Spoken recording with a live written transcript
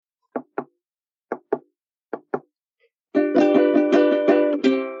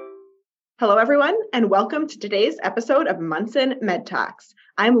Hello, everyone, and welcome to today's episode of Munson Med Talks.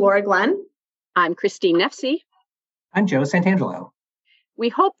 I'm Laura Glenn. I'm Christine Nefsey. I'm Joe Santangelo. We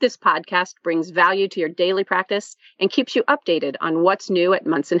hope this podcast brings value to your daily practice and keeps you updated on what's new at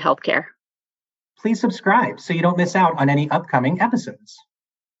Munson Healthcare. Please subscribe so you don't miss out on any upcoming episodes.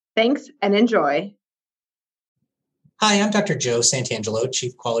 Thanks and enjoy. Hi, I'm Dr. Joe Santangelo,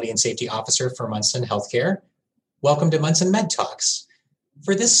 Chief Quality and Safety Officer for Munson Healthcare. Welcome to Munson Med Talks.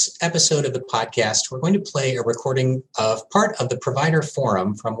 For this episode of the podcast, we're going to play a recording of part of the Provider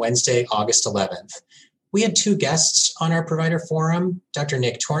Forum from Wednesday, August 11th. We had two guests on our Provider Forum, Dr.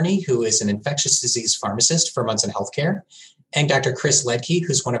 Nick Torney, who is an infectious disease pharmacist for Munson Healthcare, and Dr. Chris Ledke,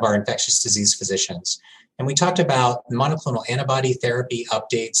 who's one of our infectious disease physicians. And we talked about monoclonal antibody therapy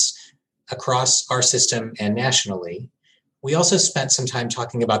updates across our system and nationally. We also spent some time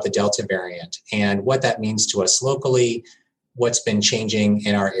talking about the Delta variant and what that means to us locally, what's been changing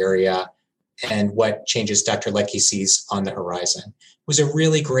in our area, and what changes Dr. Ledke sees on the horizon. It was a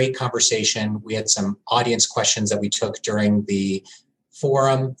really great conversation. We had some audience questions that we took during the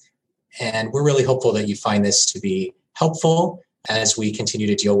forum, and we're really hopeful that you find this to be helpful as we continue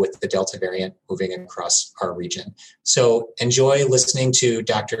to deal with the Delta variant moving across our region. So enjoy listening to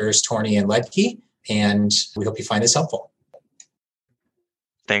Drs. Torney and Ledke, and we hope you find this helpful.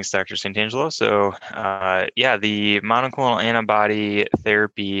 Thanks, Dr. Santangelo. So, the monoclonal antibody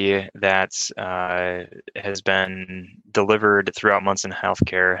therapy that has been delivered throughout Munson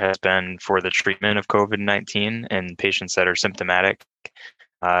Healthcare has been for the treatment of COVID-19 in patients that are symptomatic.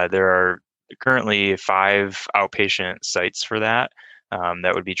 There are currently 5 outpatient sites for that.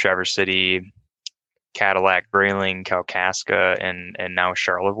 That would be Traverse City, Cadillac, Grayling, Kalkaska, and now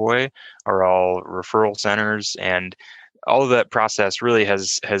Charlevoix are all referral centers, and all of that process really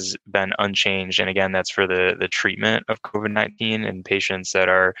has been unchanged. And again, that's for the treatment of COVID-19 in patients that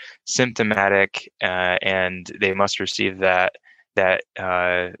are symptomatic, and they must receive that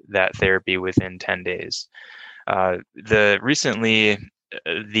therapy within 10 days. Recently,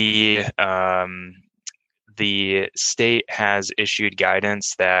 the state has issued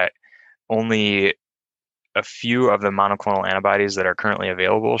guidance that only a few of the monoclonal antibodies that are currently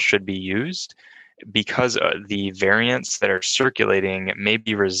available should be used, because the variants that are circulating may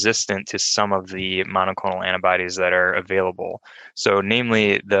be resistant to some of the monoclonal antibodies that are available. So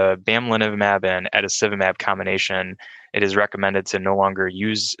namely the bamlanivimab and etesevimab combination, it is recommended to no longer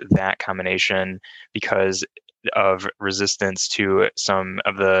use that combination because of resistance to some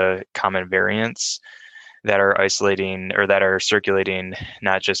of the common variants that are isolating or that are circulating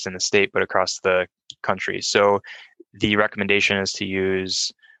not just in the state but across the country. So the recommendation is to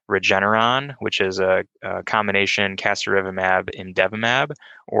use Regeneron, which is a combination casirivimab imdevimab,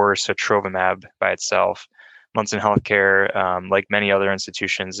 or sotrovimab by itself. Munson Healthcare, like many other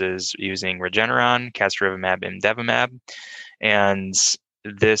institutions, is using Regeneron, casirivimab imdevimab, and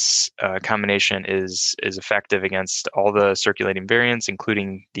this combination is effective against all the circulating variants,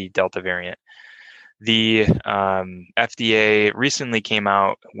 including the Delta variant. The FDA recently came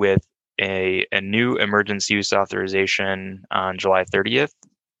out with a new emergency use authorization on July 30th,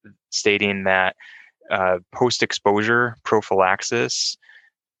 stating that post-exposure prophylaxis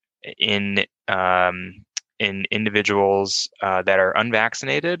in individuals that are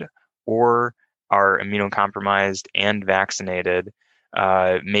unvaccinated or are immunocompromised and vaccinated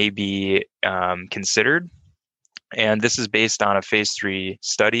may be considered. And this is based on a phase 3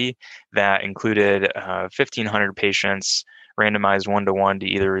 study that included 1,500 patients randomized 1-to-1 to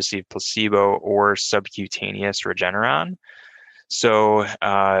either receive placebo or subcutaneous Regeneron. So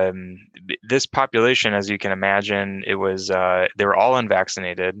this population, as you can imagine, it was they were all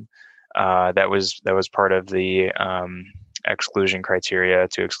unvaccinated. That was part of the exclusion criteria,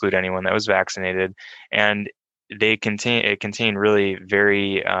 to exclude anyone that was vaccinated, and it contained really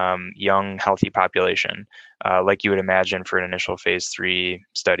very young, healthy population, like you would imagine for an initial phase 3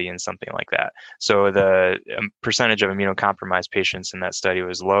 study and something like that. So the percentage of immunocompromised patients in that study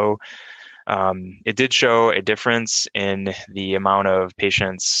was low. It did show a difference in the amount of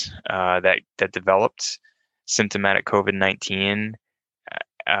patients that developed symptomatic COVID-19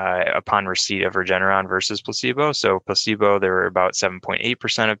 upon receipt of Regeneron versus placebo. So placebo, there were about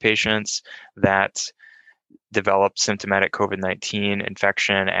 7.8% of patients that developed symptomatic COVID-19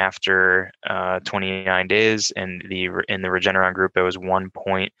 infection after 29 days, and in the Regeneron group, it was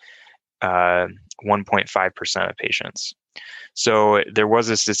 1.5% of patients. So there was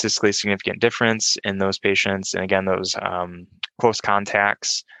a statistically significant difference in those patients, and again, those close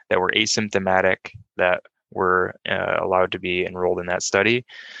contacts that were asymptomatic that were allowed to be enrolled in that study.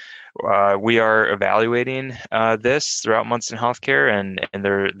 we are evaluating this throughout Munson Healthcare, and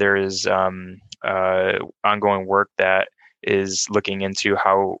there is ongoing work that is looking into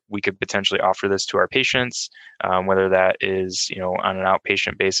how we could potentially offer this to our patients, whether that is, on an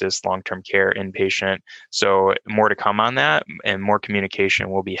outpatient basis, long-term care, inpatient. So more to come on that, and more communication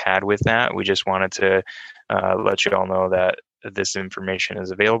will be had with that. We just wanted to let you all know that this information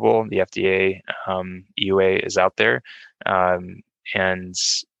is available. The FDA EUA is out there. And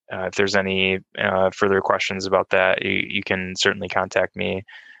if there's any further questions about that, you can certainly contact me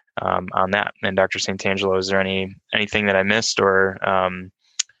on that. And Dr. Santangelo, is there anything that I missed, or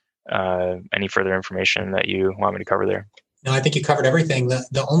any further information that you want me to cover there? No, I think you covered everything.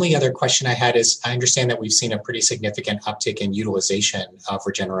 The only other question I had is, I understand that we've seen a pretty significant uptick in utilization of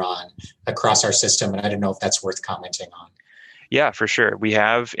Regeneron across our system, and I don't know if that's worth commenting on. Yeah, for sure. We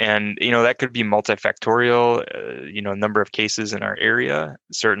have, and that could be multifactorial. Number of cases in our area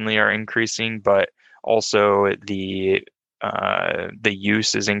certainly are increasing, but also the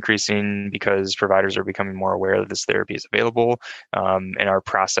use is increasing because providers are becoming more aware that this therapy is available, and our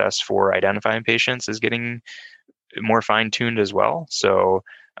process for identifying patients is getting more fine-tuned as well. So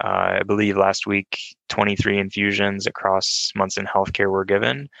I believe last week 23 infusions across Munson Healthcare were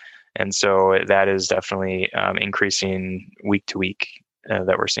given. And so that is definitely increasing week to week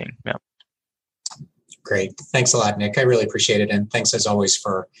that we're seeing. Yeah. Great. Thanks a lot, Nick. I really appreciate it. And thanks as always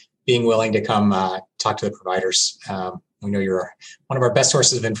for being willing to come talk to the providers. We know you're one of our best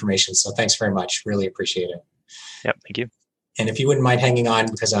sources of information. So thanks very much. Really appreciate it. Yep. Thank you. And if you wouldn't mind hanging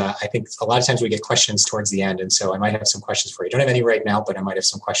on, because I think a lot of times we get questions towards the end. And so I might have some questions for you. I don't have any right now, but I might have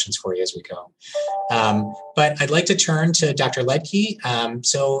some questions for you as we go. But I'd like to turn to Dr. Ledke.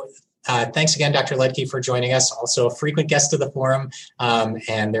 Thanks again, Dr. Ledke, for joining us. Also a frequent guest of the forum.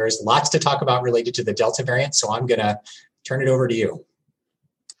 And there's lots to talk about related to the Delta variant. So I'm going to turn it over to you.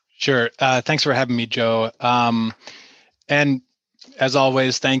 Sure. Thanks for having me, Joe. And as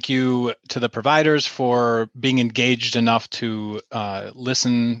always, thank you to the providers for being engaged enough to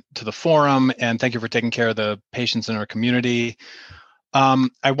listen to the forum, and thank you for taking care of the patients in our community.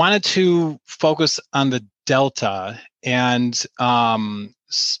 I wanted to focus on the Delta and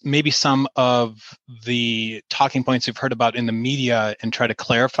maybe some of the talking points you've heard about in the media, and try to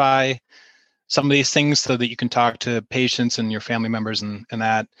clarify some of these things so that you can talk to patients and your family members and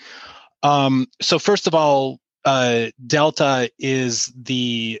that. So first of all, Delta is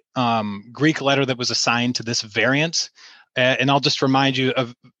the Greek letter that was assigned to this variant. And I'll just remind you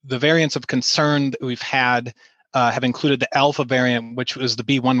of the variants of concern that we've had have included the Alpha variant, which was the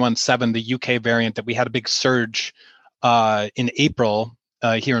B117, the UK variant that we had a big surge in April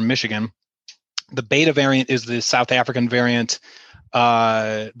here in Michigan. The Beta variant is the South African variant,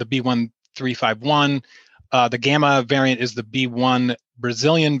 the B1351. The Gamma variant is the B1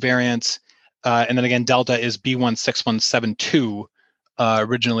 Brazilian variant. And then again, Delta is B16172,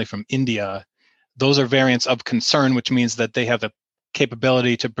 originally from India. Those are variants of concern, which means that they have the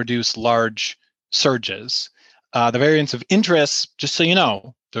capability to produce large surges. The variants of interest, just so you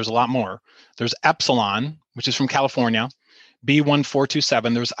know, there's a lot more. There's Epsilon, which is from California,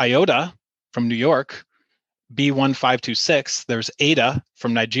 B1427. There's Iota from New York, B1526. There's Eta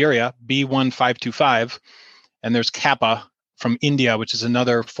from Nigeria, B1525. And there's Kappa from India, which is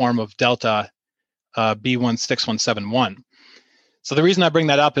another form of Delta, B16171. So the reason I bring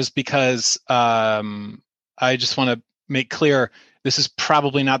that up is because I just want to make clear, this is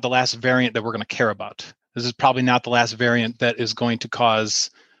probably not the last variant that we're going to care about. This is probably not the last variant that is going to cause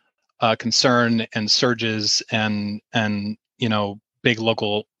concern and surges and big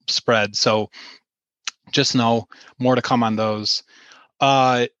local spread. So just know more to come on those.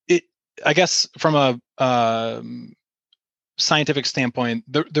 I guess from a scientific standpoint,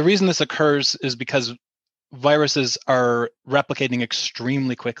 the reason this occurs is because viruses are replicating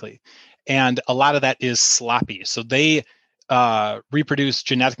extremely quickly, and a lot of that is sloppy. So they reproduce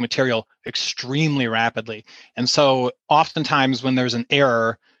genetic material extremely rapidly, and so oftentimes when there's an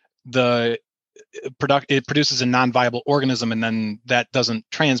error, it produces a non-viable organism, and then that doesn't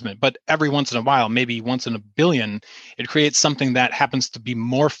transmit. But every once in a while, maybe once in a billion, it creates something that happens to be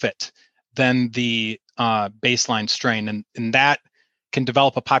more fit than the baseline strain, and that can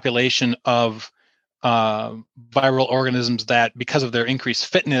develop a population of viral organisms that, because of their increased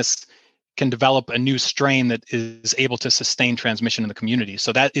fitness, can develop a new strain that is able to sustain transmission in the community.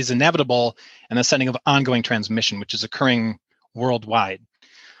 So that is inevitable in the setting of ongoing transmission, which is occurring worldwide.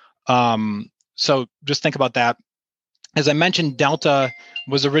 So just think about that. As I mentioned, Delta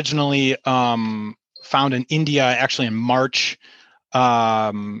was originally found in India, actually in March,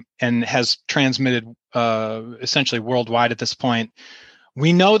 and has transmitted essentially worldwide at this point.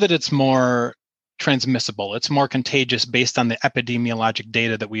 We know that it's more transmissible. It's more contagious based on the epidemiologic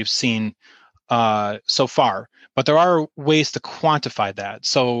data that we've seen so far. But there are ways to quantify that.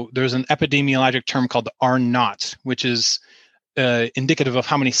 So there's an epidemiologic term called the R0, which is indicative of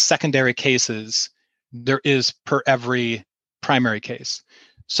how many secondary cases there is per every primary case.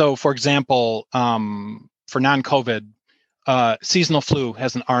 So, for example, for non-COVID, seasonal flu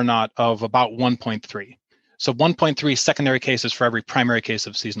has an R0 of about 1.3. So 1.3 secondary cases for every primary case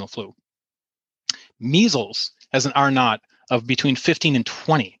of seasonal flu. Measles has an R0 of between 15 and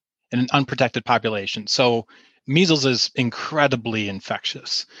 20 in an unprotected population. So measles is incredibly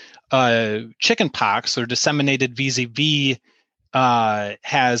infectious. Chickenpox, or disseminated VZV,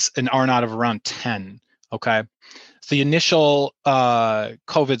 has an R0 of around 10. Okay, so the initial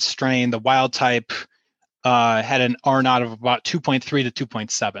COVID strain, the wild type, had an R0 of about 2.3 to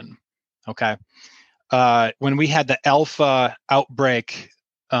 2.7. Okay, when we had the alpha outbreak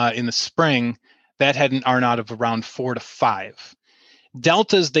in the spring, that had an R0 of around 4 to 5.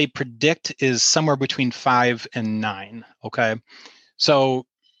 Deltas, they predict, is somewhere between 5 and 9. Okay, so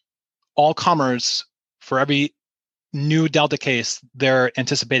all comers, for every new Delta case, they're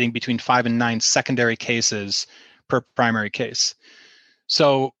anticipating between 5 and 9 secondary cases per primary case.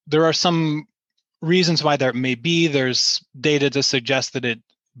 So there are some reasons why there may be. There's data to suggest that it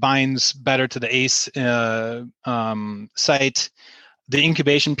binds better to the ACE site. The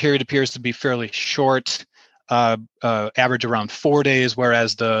incubation period appears to be fairly short, average around 4 days,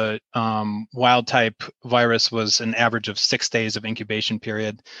 whereas the wild type virus was an average of 6 days of incubation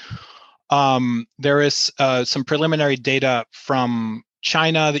period. There is some preliminary data from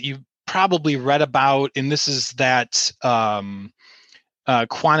China that you've probably read about, and this is that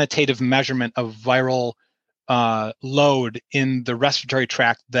quantitative measurement of viral load in the respiratory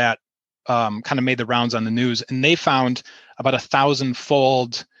tract that kind of made the rounds on the news. And they found about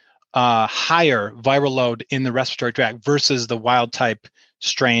 1,000-fold higher viral load in the respiratory tract versus the wild type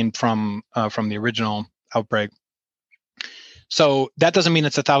strain from the original outbreak. So that doesn't mean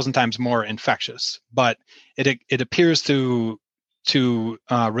it's 1,000 times more infectious, but it appears to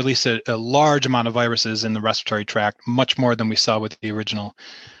release a large amount of viruses in the respiratory tract, much more than we saw with the original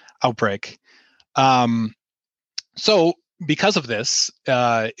outbreak. So because of this,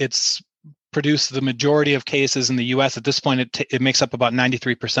 it's produced the majority of cases in the U.S. At this point, it makes up about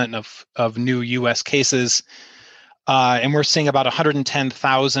 93% of new U.S. cases, and we're seeing about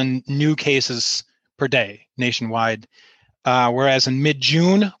 110,000 new cases per day nationwide. Whereas in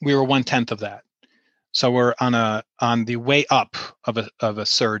mid-June, we were 1/10 of that. So we're on the way up of a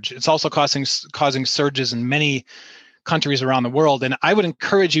surge. It's also causing surges in many countries around the world. And I would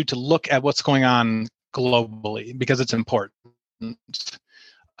encourage you to look at what's going on globally because it's important.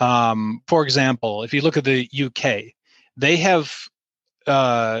 For example, if you look at the UK, they have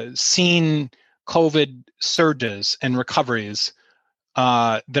seen COVID surges and recoveries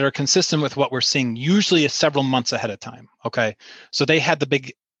that are consistent with what we're seeing, usually several months ahead of time. Okay, so they had the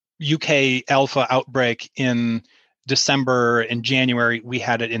big UK alpha outbreak in December and January. We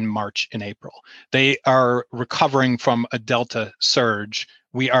had it in March and April. They are recovering from a Delta surge.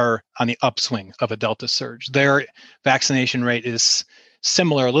 We are on the upswing of a Delta surge. Their vaccination rate is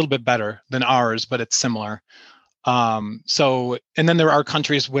similar, a little bit better than ours, but it's similar. And then there are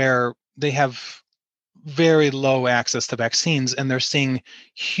countries where they have very low access to vaccines, and they're seeing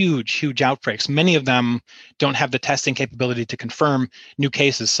huge outbreaks. Many of them don't have the testing capability to confirm new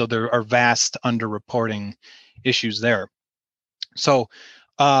cases, so there are vast underreporting issues there. So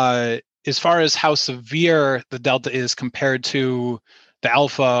as far as how severe the Delta is compared to the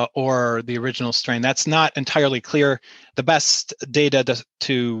Alpha or the original strain, that's not entirely clear. The best data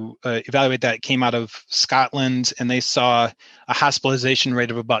to evaluate that came out of Scotland, and they saw a hospitalization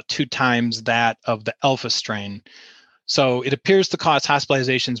rate of about 2 times that of the Alpha strain. So it appears to cause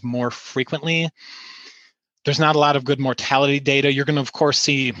hospitalizations more frequently. There's not a lot of good mortality data. You're going to, of course,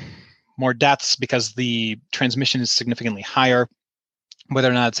 see more deaths because the transmission is significantly higher. Whether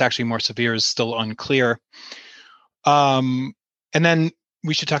or not it's actually more severe is still unclear. And then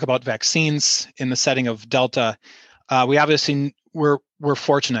we should talk about vaccines in the setting of Delta. We obviously we're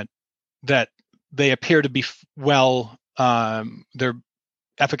fortunate that they appear to be they're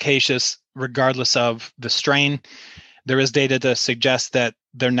efficacious regardless of the strain. There is data to suggest that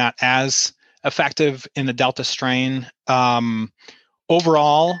they're not as effective in the Delta strain.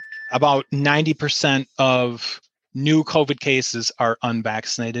 Overall, about 90% of new COVID cases are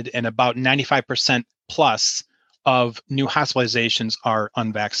unvaccinated, and about 95% plus of new hospitalizations are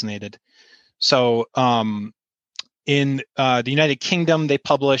unvaccinated. So in the United Kingdom, they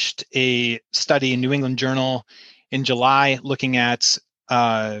published a study in New England Journal in July looking at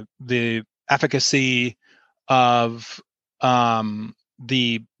the efficacy of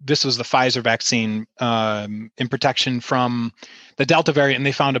this was the Pfizer vaccine in protection from the Delta variant, and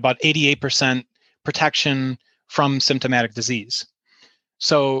they found about 88% protection from symptomatic disease.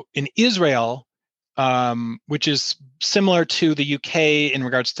 So in Israel, which is similar to the UK in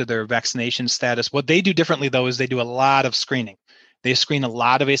regards to their vaccination status, what they do differently, though, is they do a lot of screening. They screen a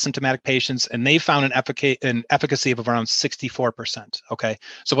lot of asymptomatic patients, and they found an efficacy of around 64%. Okay,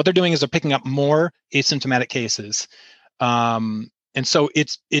 so what they're doing is they're picking up more asymptomatic cases, and so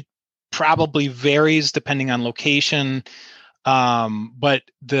it probably varies depending on location, but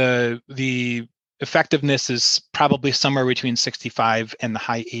the effectiveness is probably somewhere between 65 and the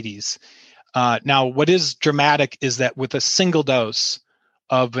high 80s. Now, what is dramatic is that with a single dose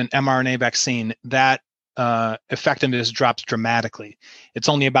of an mRNA vaccine, that effectiveness drops dramatically. It's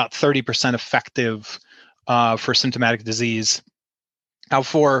only about 30% effective for symptomatic disease. Now,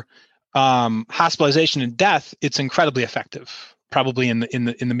 for hospitalization and death, it's incredibly effective, probably in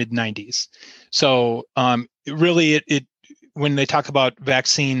the mid 90s. So it when they talk about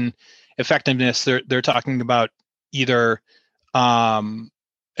vaccine effectiveness, they're talking about either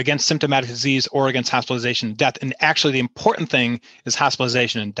against symptomatic disease or against hospitalization and death. And actually, the important thing is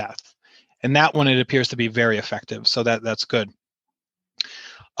hospitalization and death. And that one, it appears to be very effective. So that's good.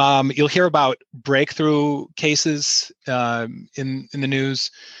 You'll hear about breakthrough cases in the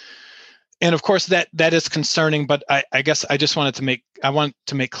news. And of course, that is concerning, but I guess I just want to make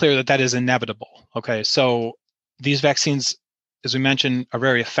clear that is inevitable. Okay, so these vaccines, as we mentioned, are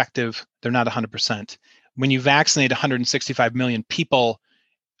very effective. They're not 100%. When you vaccinate 165 million people,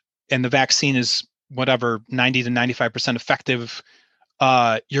 and the vaccine is whatever 90 to 95% effective,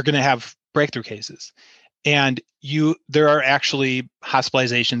 you're going to have breakthrough cases, and there are actually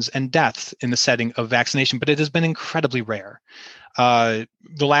hospitalizations and deaths in the setting of vaccination, but it has been incredibly rare. The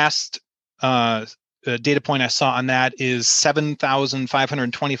last data point I saw on that is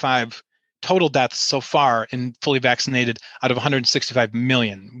 7,525 total deaths so far in fully vaccinated out of 165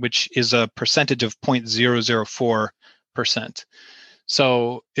 million, which is a percentage of 0.004%.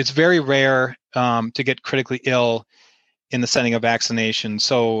 So it's very rare to get critically ill in the setting of vaccination.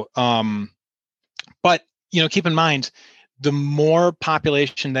 So, but keep in mind, the more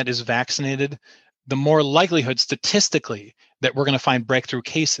population that is vaccinated, the more likelihood statistically that we're going to find breakthrough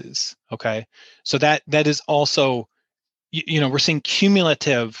cases. Okay, so that is also, we're seeing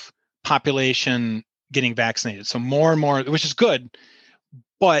cumulative population getting vaccinated. So more and more, which is good,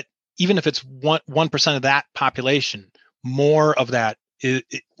 but even if it's 1% of that population, more of that is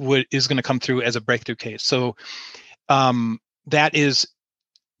going to come through as a breakthrough case. So that is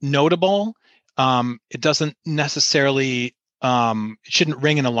notable. It doesn't necessarily, it shouldn't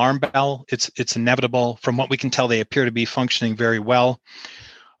ring an alarm bell. It's inevitable. From what we can tell, they appear to be functioning very well.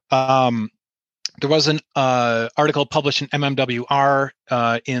 There was an article published in MMWR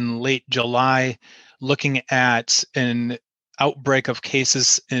in late July looking at an outbreak of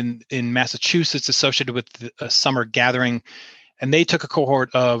cases in Massachusetts associated with a summer gathering. And they took a cohort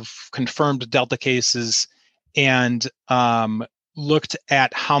of confirmed Delta cases and looked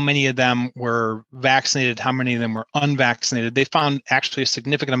at how many of them were vaccinated, how many of them were unvaccinated. They found actually a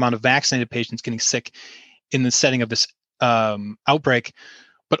significant amount of vaccinated patients getting sick in the setting of this outbreak.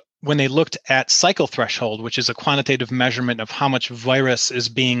 But when they looked at cycle threshold, which is a quantitative measurement of how much virus is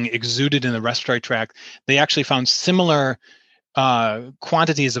being exuded in the respiratory tract, they actually found similar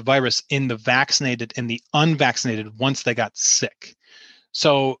quantities of virus in the vaccinated and the unvaccinated once they got sick.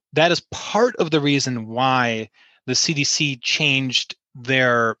 So that is part of the reason why the CDC changed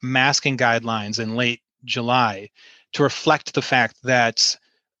their masking guidelines in late July to reflect the fact that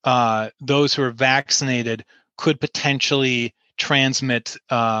those who are vaccinated could potentially transmit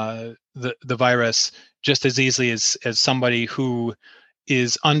the virus just as easily as somebody who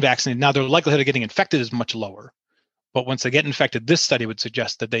is unvaccinated. Now, their likelihood of getting infected is much lower. But once they get infected, this study would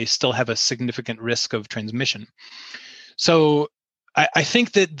suggest that they still have a significant risk of transmission. So I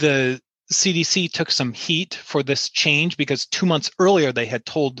think that the CDC took some heat for this change because 2 months earlier they had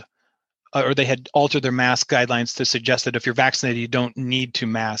told, or they had altered their mask guidelines to suggest that if you're vaccinated, you don't need to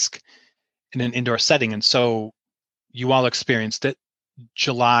mask in an indoor setting. And so you all experienced it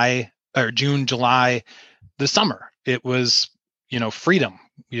June, July, the summer. It was, freedom.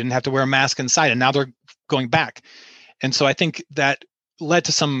 You didn't have to wear a mask inside, and now they're going back. And so I think that led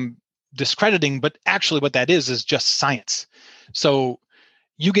to some discrediting, but actually what that is just science. So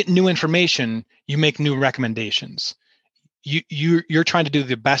you get new information, you make new recommendations. You're trying to do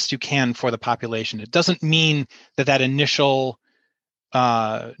the best you can for the population. It doesn't mean that initial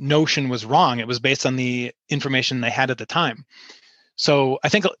notion was wrong. It was based on the information they had at the time. So I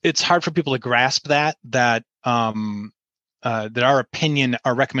think it's hard for people to grasp that our opinion,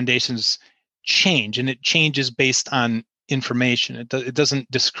 our recommendations change, and it changes based on information. It doesn't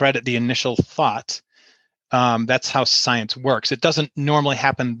discredit the initial thought. That's how science works. It doesn't normally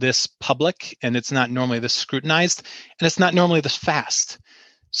happen this public, and it's not normally this scrutinized, and it's not normally this fast.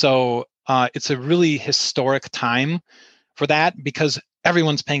 So it's a really historic time for that because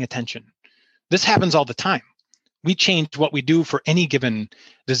everyone's paying attention. This happens all the time. We change what we do for any given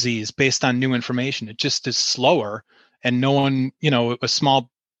disease based on new information. It just is slower, and no one, a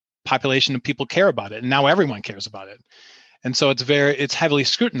small population of people care about it, and now everyone cares about it. And so it's heavily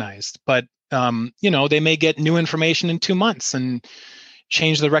scrutinized, but they may get new information in 2 months and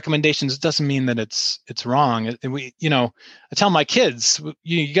change the recommendations. It doesn't mean that it's wrong. I tell my kids,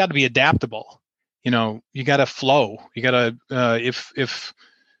 you got to be adaptable. You got to flow. You got to, if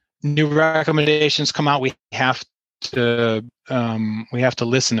new recommendations come out, we have to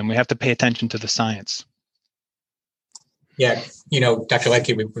listen, and we have to pay attention to the science. Yeah, Dr.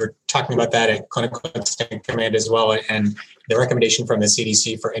 Leckie, we were talking about that at Clinical Incident Command as well. And the recommendation from the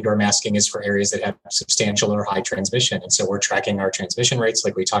CDC for indoor masking is for areas that have substantial or high transmission. And so we're tracking our transmission rates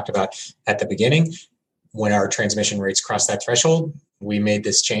like we talked about at the beginning. When our transmission rates cross that threshold, we made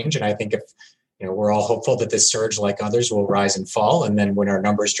this change. And I think if we're all hopeful that this surge, like others, will rise and fall. And then when our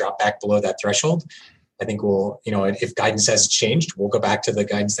numbers drop back below that threshold, I think we'll, if guidance has changed, we'll go back to the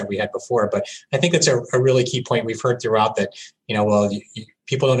guidance that we had before. But I think that's a really key point we've heard throughout that,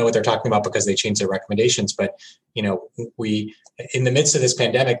 people don't know what they're talking about because they changed their recommendations. But, we, in the midst of this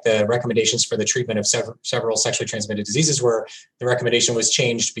pandemic, the recommendations for the treatment of several sexually transmitted diseases were, the recommendation was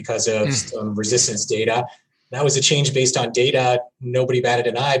changed because of some resistance data. That was a change based on data. Nobody batted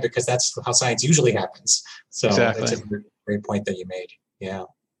an eye because that's how science usually happens. So exactly. That's a great point that you made. Yeah.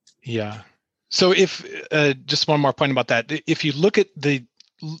 Yeah. So if just one more point about that, if you look at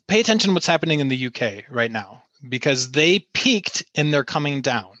pay attention to what's happening in the UK right now, because they peaked and they're coming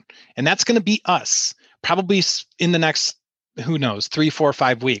down, and that's going to be us probably in the next, 3, 4,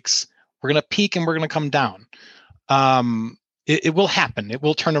 5 weeks. We're going to peak and we're going to come down. It will happen. It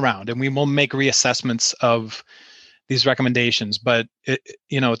will turn around, and we will make reassessments of these recommendations. But at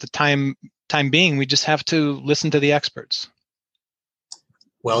the time being, we just have to listen to the experts.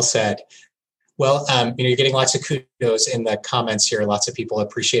 Well said. Well, you're getting lots of kudos in the comments here. Lots of people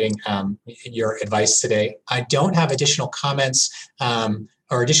appreciating your advice today. I don't have additional comments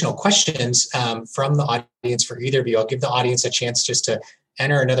or additional questions from the audience for either of you. I'll give the audience a chance just to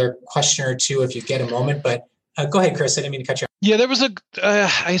enter another question or two if you get a moment. But go ahead, Chris. I didn't mean to cut you off. Yeah, there was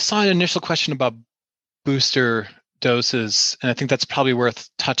I saw an initial question about booster doses, and I think that's probably worth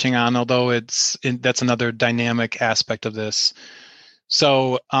touching on, although that's another dynamic aspect of this.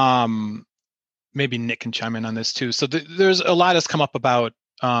 So maybe Nick can chime in on this too. So there's a lot that's come up about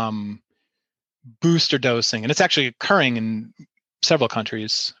booster dosing, and it's actually occurring in several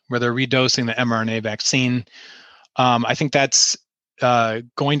countries where they're redosing the mRNA vaccine. I think that's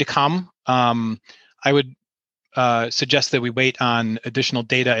going to come. I would suggest that we wait on additional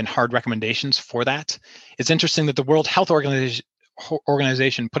data and hard recommendations for that. It's interesting that the World Health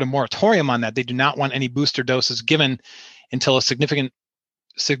Organization put a moratorium on that. They do not want any booster doses given until a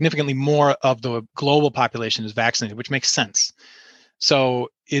significantly more of the global population is vaccinated, which makes sense. So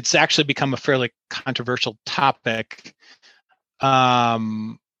it's actually become a fairly controversial topic.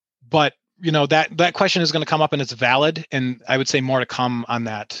 But that question is going to come up, and it's valid. And I would say more to come on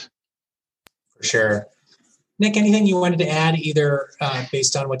that. For sure. Nick, anything you wanted to add, either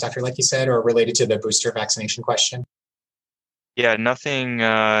based on what Dr. Leckie said or related to the booster vaccination question? Yeah, nothing.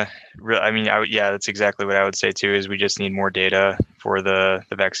 That's exactly what I would say too. Is we just need more data for the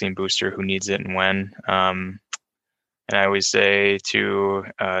vaccine booster, who needs it and when. And I always say to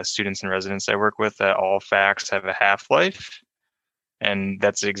students and residents I work with that all facts have a half-life, and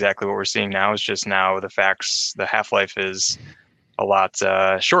that's exactly what we're seeing now. Is just now the half-life is a lot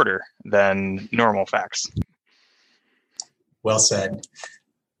shorter than normal facts. Well said.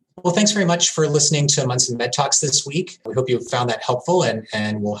 Well, thanks very much for listening to Munson Med Talks this week. We hope you found that helpful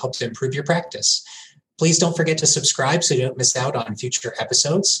and will help to improve your practice. Please don't forget to subscribe so you don't miss out on future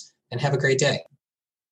episodes, and have a great day.